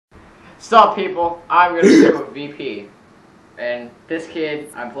Stop, people. I'm gonna stick with VP. And this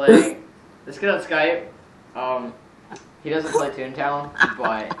kid, I'm playing. This kid on Skype, he doesn't play Toontown,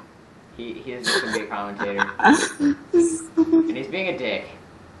 but he is just gonna be a commentator. And he's being a dick.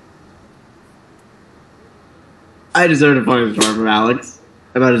 I deserve a point from Alex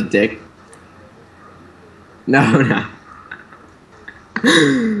about his dick. No.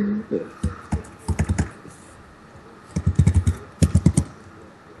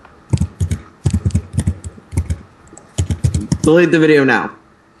 Delete the video now.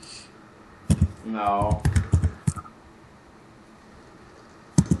 No.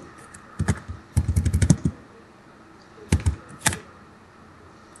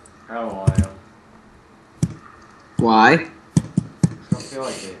 I don't want to. Why? I don't feel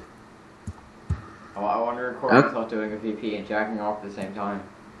like it. I want to record myself doing a VP and jacking off at the same time.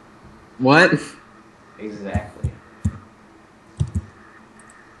 What? Exactly.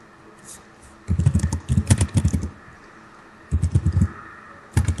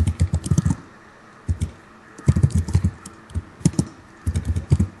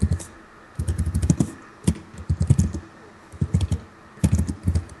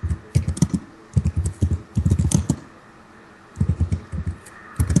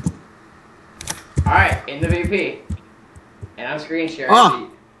 Alright, in the VP. And I'm screen sharing.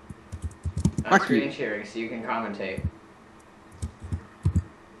 Oh. I'm screen sharing so you can commentate.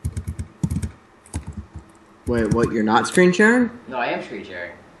 Wait, what? You're not screen sharing? No, I am screen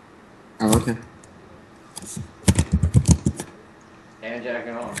sharing. Oh, okay. And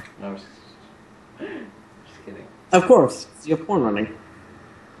jacking off. No, just kidding. Of course. You have porn running.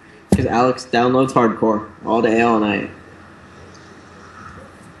 Because Alex downloads hardcore all day, all night.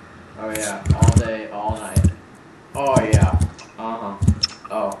 Oh yeah, all day, all night. Oh yeah. Uh-huh.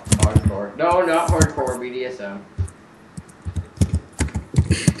 Oh, hardcore. No, not hardcore, BDSM.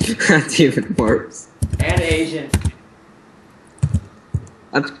 That's even worse. And Asian.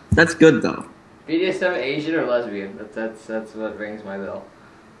 That's good though. BDSM, Asian, or lesbian. That's what rings my bell.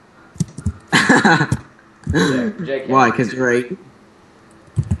 JK. Why? Because you're right.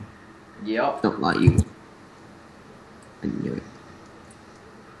 Yep. Don't lie, you. I knew it.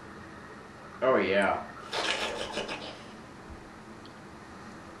 Oh yeah.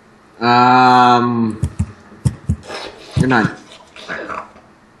 You're not.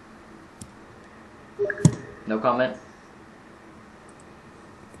 No comment?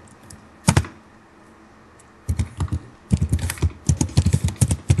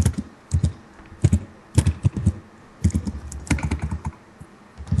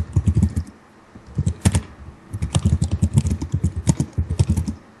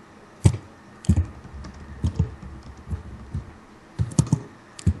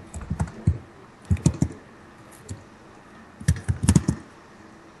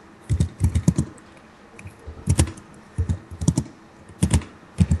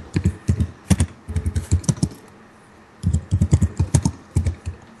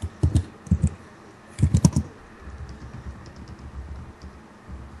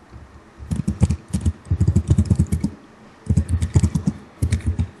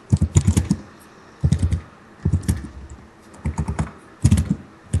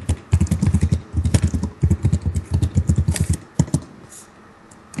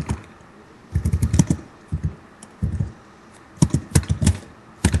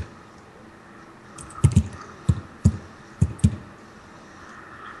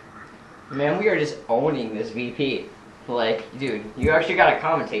 Man, we are just owning this VP. Like, dude, you actually gotta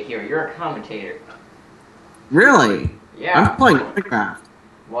commentate here. You're a commentator. Really? Yeah. I'm playing Minecraft.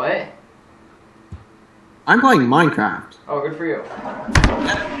 What? I'm playing Minecraft. Oh, good for you.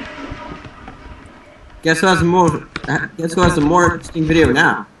 Guess who has the more interesting video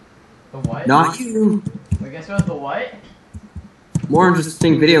now? The what? Not you. Wait, guess what? The what? More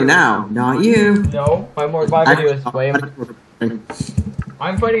interesting video now. Not you. No, my video is way more...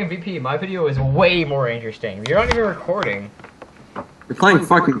 I'm fighting a VP. My video is way more interesting. You're not even recording. You're playing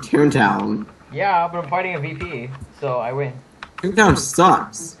fucking Toontown. Yeah, but I'm fighting a VP, so I win. Toontown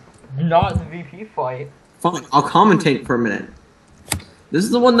sucks. Not the VP fight. Fine, I'll commentate for a minute. This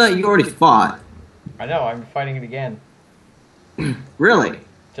is the one that you already fought. I know, I'm fighting it again. Really?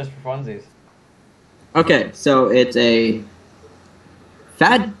 Just for funsies. Okay, so it's a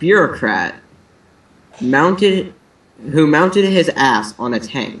fat bureaucrat who mounted his ass on a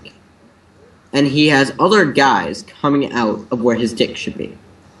tank. And he has other guys coming out of where his dick should be.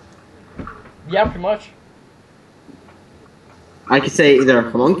 Yeah, pretty much. I could say either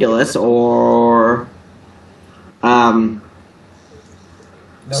homunculus or No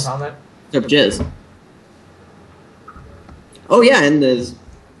comment. jizz. Oh yeah, and there's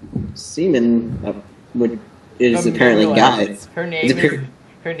Seaman, which is The apparently Mingler. guys. Her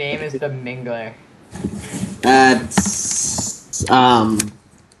name is the Mingler.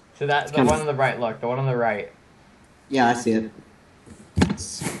 So that the one on the right. Look, the one on the right. Yeah, I see it.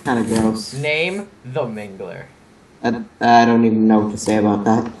 It's kind of gross. Name the Mingler. I don't even know what to say about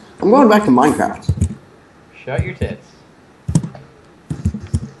that. I'm going back to Minecraft. Shut your tits.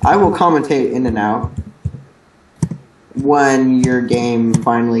 I will commentate in and out when your game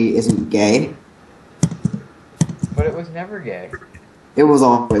finally isn't gay. But it was never gay. It was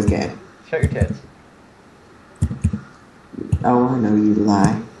always gay. Shut your tits. Oh, I know you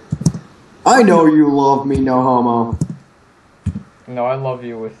lie. I know you love me, no homo. No, I love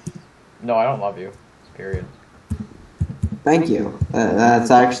you with... No, I don't love you. Period. Thank you. That's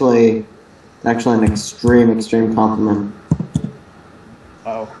actually an extreme compliment.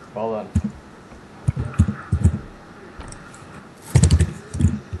 Oh, well done.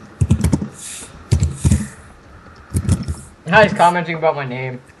 He's commenting about my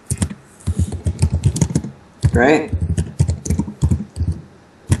name. Great.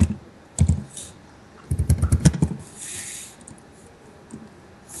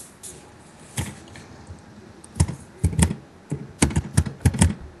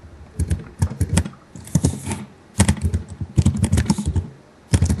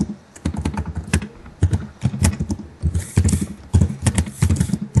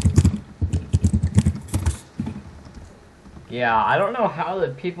 Yeah, I don't know how the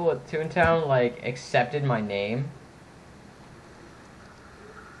people at Toontown, like, accepted my name.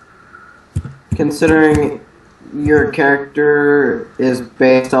 Considering your character is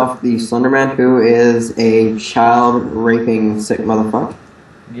based off the Slenderman, who is a child-raping sick motherfucker.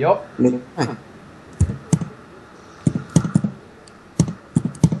 Yup.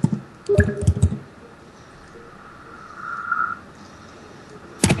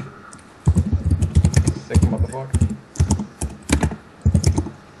 Sick motherfucker.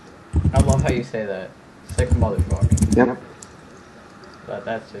 I love how you say that. Sick motherfucker. Yep.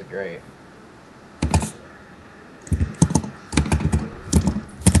 That's just great.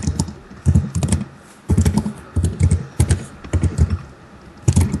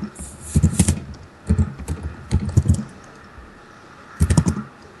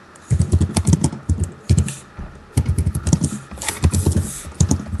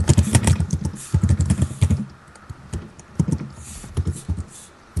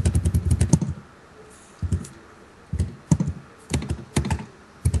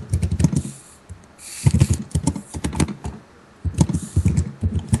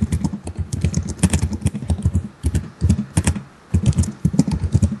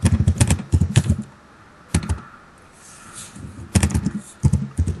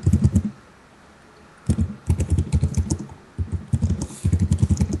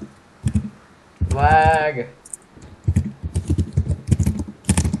 Lag.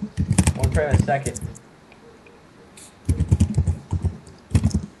 One frame a second.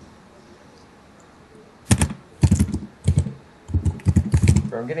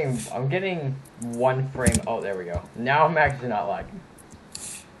 Bro, I'm getting one frame. Oh, there we go. Now I'm actually not lagging.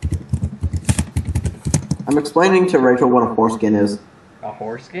 I'm explaining to Rachel what a foreskin is. A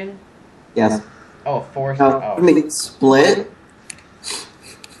horse skin? Yes. Oh, foreskin. I Oh. mean, split.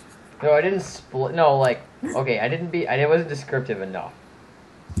 No, I didn't split. No, like, okay, I wasn't descriptive enough.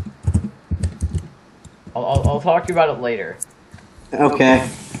 I'll talk to you about it later. Okay.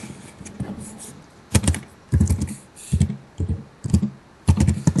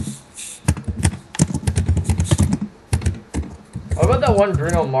 What about that one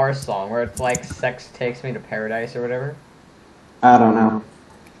Bruno Mars song where it's like "Sex Takes Me to Paradise" or whatever? I don't know.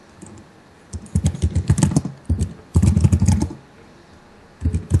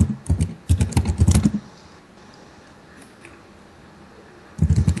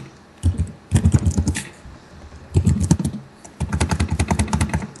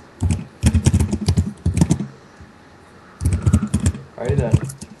 Alrighty then.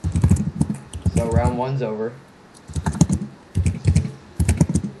 So round one's over.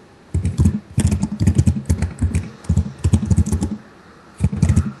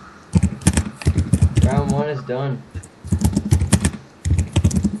 Round one is done.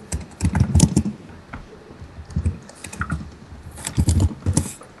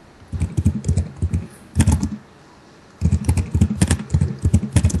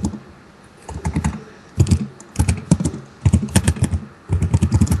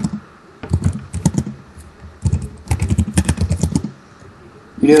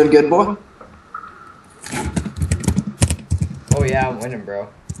 You doing good, boy? Oh yeah, I'm winning, bro.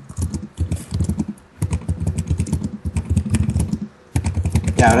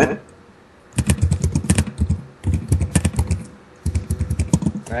 Doubt it.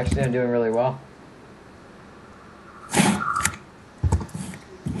 We're actually doing really well.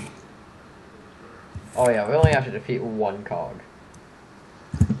 Oh yeah, we only have to defeat one cog.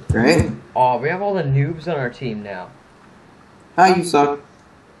 Great. Oh, we have all the noobs on our team now. Ah, you suck.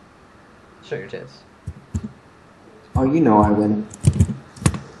 Show your tits. Oh, you know I win.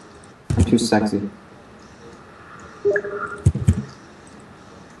 I'm too sexy.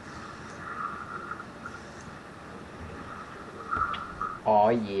 Oh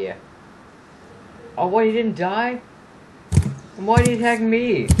yeah. Oh, what, he didn't die? And why did he attack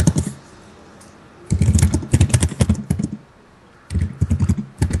me?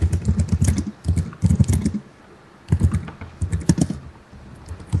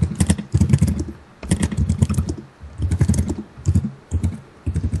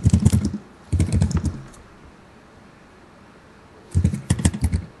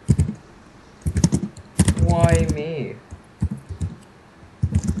 Why me?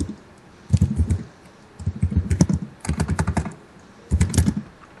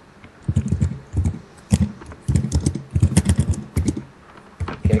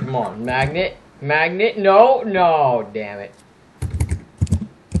 Okay, come on. Magnet. Magnet. No, no. Damn it.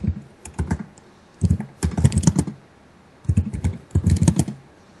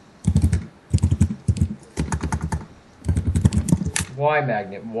 Why,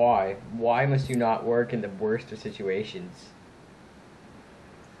 Magnet? Why? Why must you not work in the worst of situations?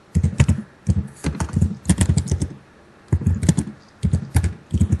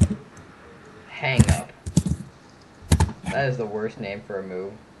 Hang up. That is the worst name for a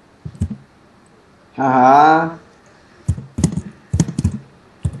move. Haha.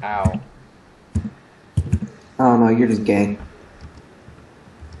 Ow. Oh no, you're just gay.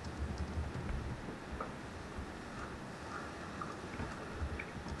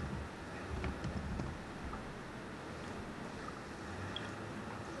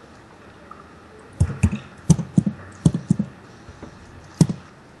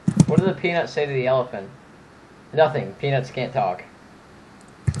 What did the peanuts say to the elephant? Nothing. Peanuts can't talk.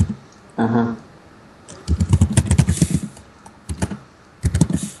 Uh-huh.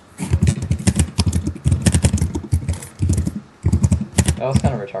 That was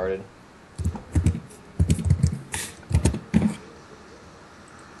kind of retarded.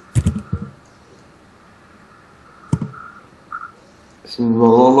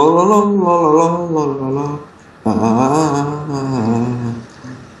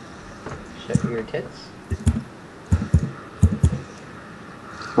 Shut your tits.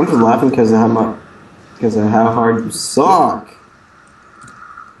 I'm just laughing because of how hard you suck.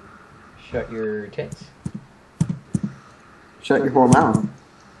 Shut your tits. Shut your whole mouth.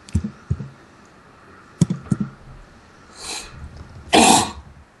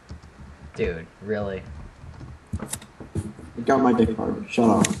 Dude, really? You got my dick hard. Shut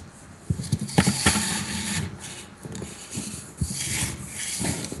up.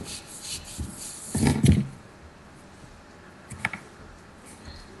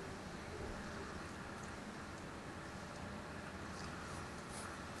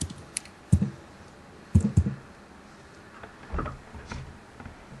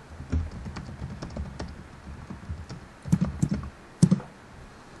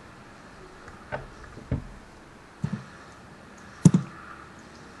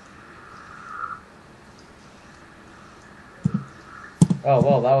 Oh,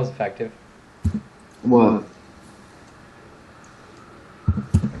 well, that was effective. What?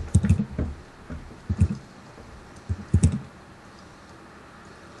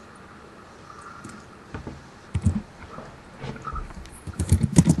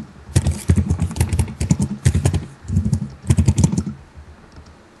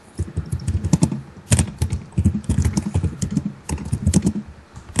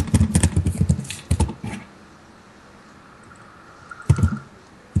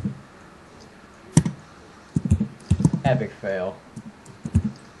 Epic fail.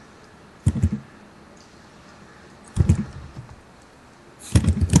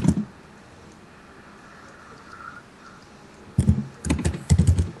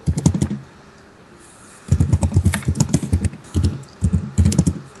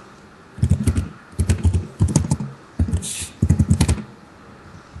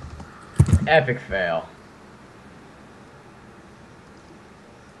 Epic fail.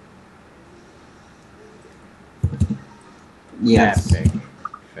 Yes. Epic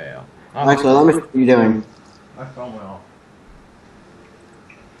fail. Actually, let me see what you're doing. My phone went off.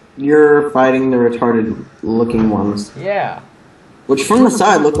 You're fighting the retarded looking ones. Yeah. Which from the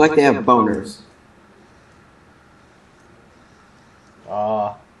side look like they have boners.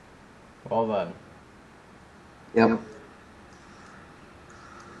 Well then. Yep.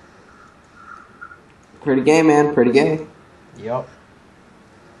 Pretty gay, man. Pretty gay. Yep.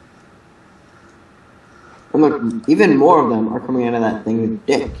 And look, even more of them are coming out of that thing with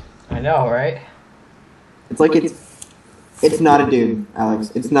dick. I know, right? It's like it's not a dude,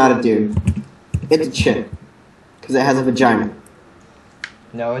 Alex. It's not a dude. It's a chick. Because it has a vagina.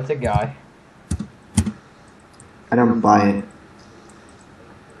 No, it's a guy. I don't buy it.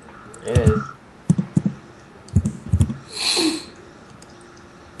 It is.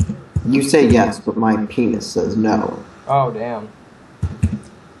 You say yes, but my penis says no. Oh, damn.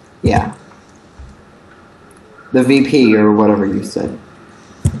 Yeah. The VP or whatever you said.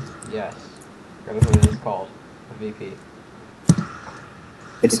 Yes. That is what it is called. A VP.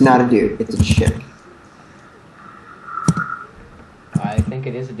 It's not a dude. It's a chick. I think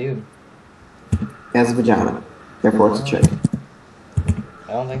it is a dude. It has a vagina. Therefore, it's a chick.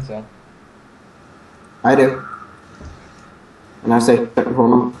 I don't think so. I do. And I say,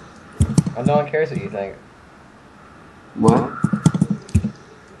 Well, no one cares what you think. what?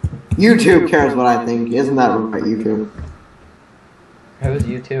 YouTube cares what I think. Isn't that right, YouTube? Who's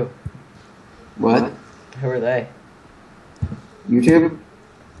you two? What? Who are they? YouTube?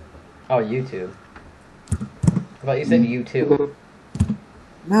 Oh, YouTube. I thought you said you too.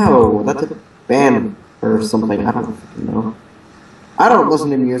 No, that's a band or something. I don't fucking know. I don't listen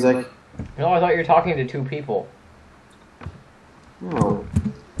to music. No, I thought you were talking to two people. No.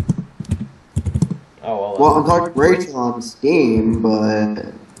 Oh, Well, I'm talking to Rachel on Steam, but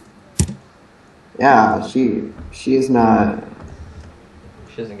yeah, she is not.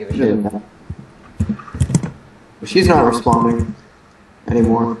 She doesn't give a shit. She's not responding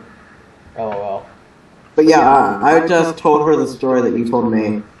anymore. LOL. But yeah, I just told her the story that you told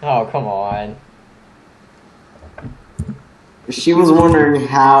me. Oh, come on. She was wondering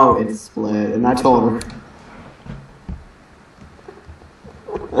how it split, and I told her.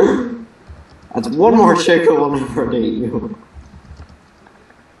 That's one more chick who will never date you.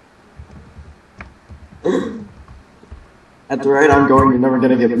 At the rate I'm going, you're never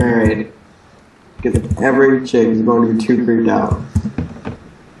gonna get married. Because every chick is going to be too creeped out.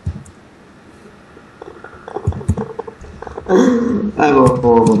 I'm a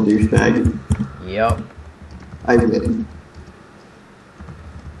horrible douchebag. Yep. I win.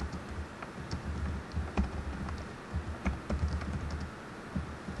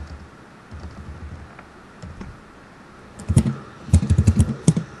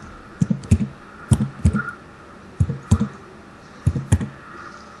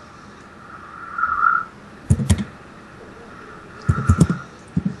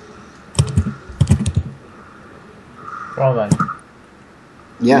 Well then.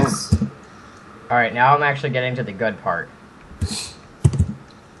 Yes. Alright, now I'm actually getting to the good part.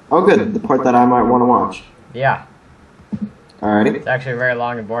 Oh good, the part that I might want to watch. Yeah. Alrighty. It's actually a very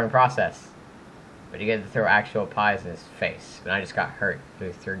long and boring process. But you get to throw actual pies in his face. And I just got hurt. He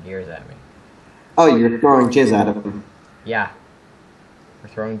threw gears at me. Oh, you're throwing jizz at him. Yeah. We're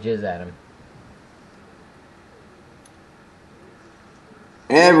throwing jizz at him.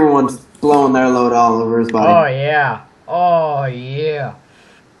 Everyone's blowing their load all over his body. Oh yeah. Oh yeah.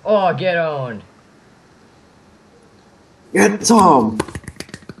 Oh, get owned. Get some!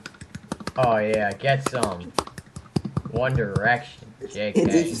 Oh yeah, get some. One Direction, JK.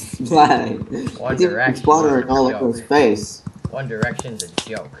 It's splatting. One It's Direction. splattering all over his face. One Direction's a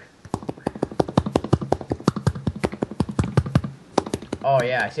joke. Oh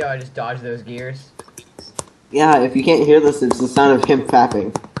yeah, see how I just dodged those gears? Yeah, if you can't hear this, it's the sound of him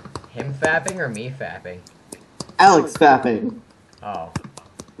fapping. Him fapping or me fapping? Alex fapping. Oh.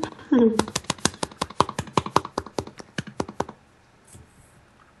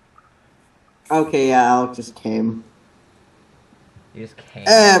 Okay, yeah, Alex just came. You just came.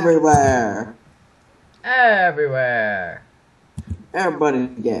 Everywhere! Everywhere. Everybody's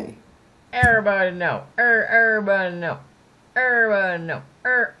gay. Everybody know. Everybody know. Everybody know.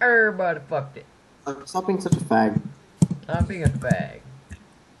 Everybody fucked it. Stop being such a fag. I'm being a fag.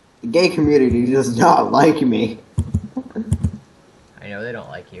 The gay community does not like me. I know they don't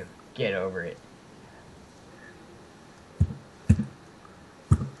like you. Get over it.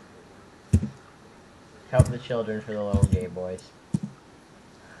 Help the children for the little gay boys.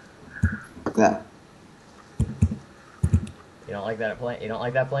 Fuck that. You don't like that plan? You don't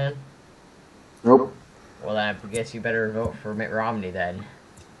like that plan? Nope. Well, then I guess you better vote for Mitt Romney then.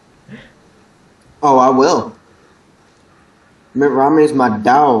 Oh, I will. Mitt Romney's my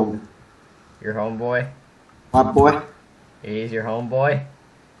dog. Your homeboy? What boy? He's your homeboy?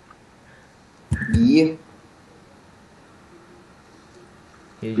 Yeah.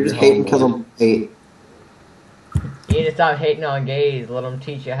 You're just hating because I'm white. You need to stop hating on gays. Let them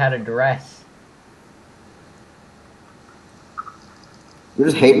teach you how to dress. You're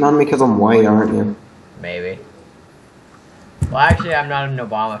just hating on me because I'm white, aren't you? Maybe. Well, actually, I'm not an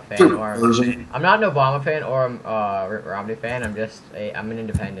Obama fan, or I'm not an Obama fan or a Romney fan. I'm an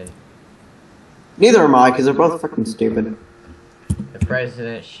independent. Neither am I, because they're both fucking stupid. The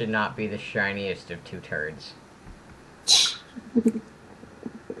president should not be the shiniest of two turds.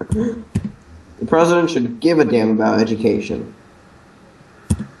 The president should give a damn about education.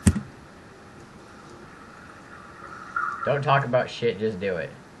 Don't talk about shit, just do it.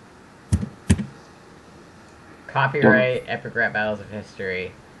 Copyright, epic rap battles of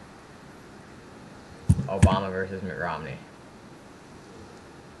history. Obama versus Mitt Romney.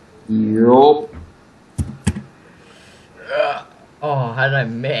 Yup. Oh, how did I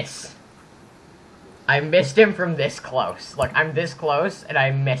miss? I missed him from this close. Like, I'm this close, and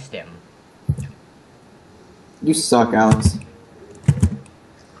I missed him. You suck, Alex.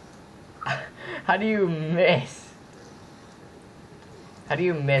 How do you miss? How do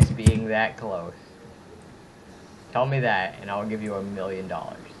you miss being that close? Tell me that, and I'll give you $1 million.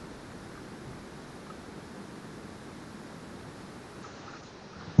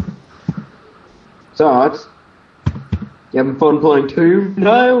 So, Alex, you having fun playing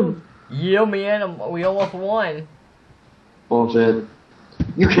Toontown? Yeah, man, we almost won. Bullshit.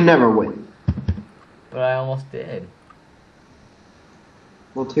 You can never win. But I almost did.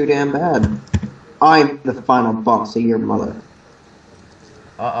 Well, too damn bad. I'm the final boss of your mother.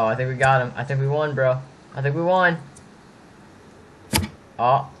 Uh-oh, I think we got him. I think we won, bro. I think we won.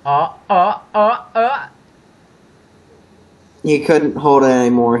 He couldn't hold it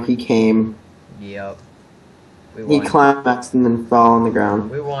anymore. He came. Yep. We He won. climaxed and then fell on the ground.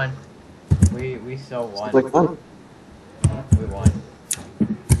 We won. We so won. Like fun. We won.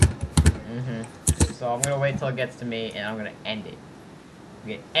 So I'm gonna wait till it gets to me, and I'm gonna end it. I'm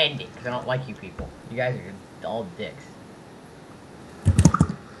gonna end it, because I don't like you people. You guys are all dicks.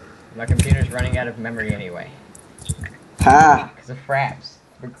 My computer's running out of memory anyway. Ha! Because of fraps.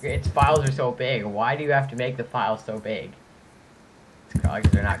 Its files are so big. Why do you have to make the files so big? It's probably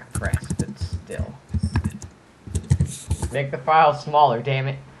because they're not compressed, but still. Make the files smaller, damn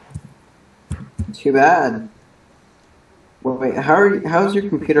it. Too bad. Wait, how's your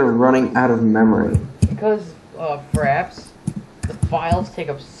computer running out of memory? Because, fraps, the files take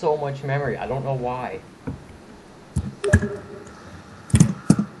up so much memory. I don't know why.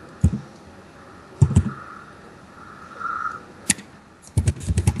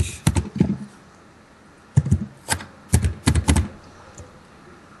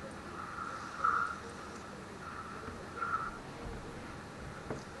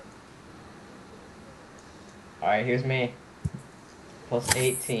 Alright, here's me. Plus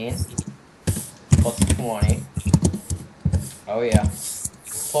 18. Plus 20. Oh yeah.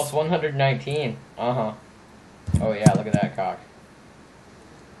 Plus 119. Uh-huh. Oh yeah, look at that cock.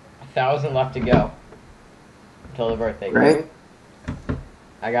 1,000 left to go. Until the birthday. Right?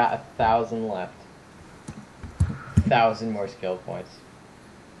 I got 1,000 left. 1,000 more skill points.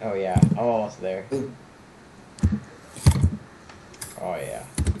 Oh yeah, I'm almost there. Oh yeah.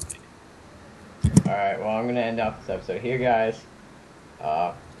 Alright, well I'm gonna end off this episode here, guys.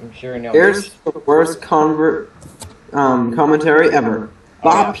 I'm sure no. Here's the worst commentary ever.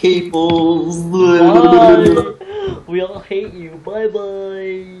 Bye, people. Bye. We all hate you. Bye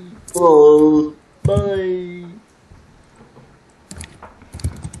bye. Oh. Bye.